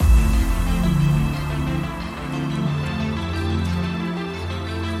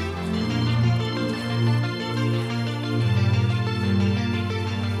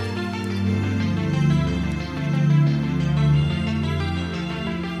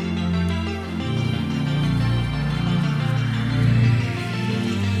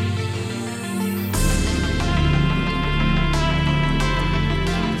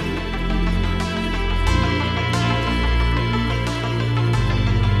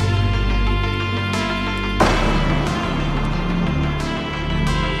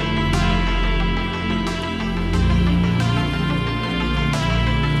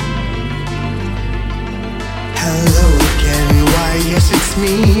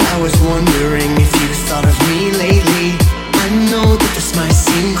I was wondering if you thought of me lately. I know that this might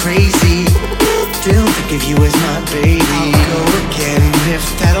seem crazy, still think of you as my baby. I'll go again if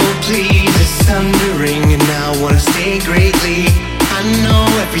that'll please. It's thundering and I wanna stay greatly. I know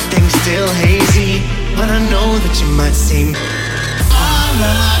everything's still hazy, but I know that you might seem I'm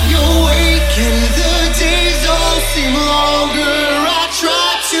awake and the days all seem longer. I try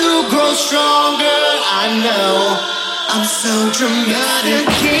to grow stronger. I know I'm so dramatic.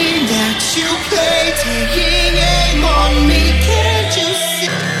 The game that you play, taking aim on me. Can't you see?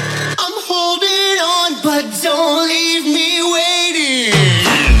 I'm holding on, but don't leave me waiting.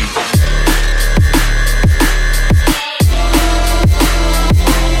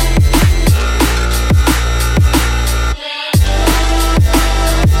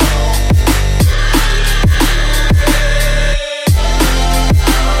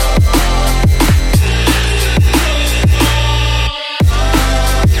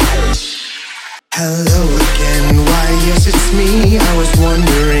 Hello again, why yes it's me. I was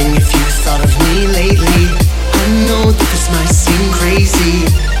wondering if you thought of me lately. I know that this might seem crazy,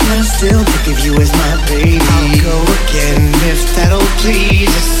 but I still think of you as my baby. I'll go again if that'll please.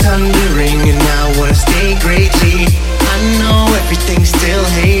 It's thundering and I wanna stay greatly. I know everything's still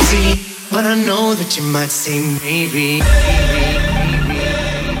hazy, but I know that you might say maybe.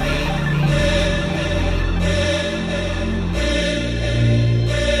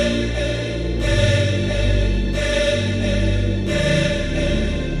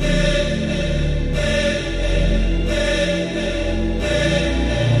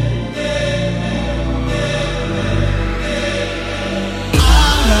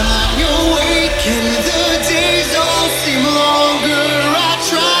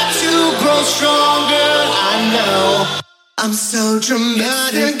 I'm so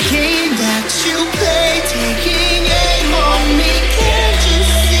dramatic. The game that you play, taking aim on me. Can't you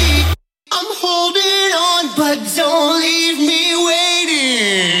see? I'm holding on, but don't leave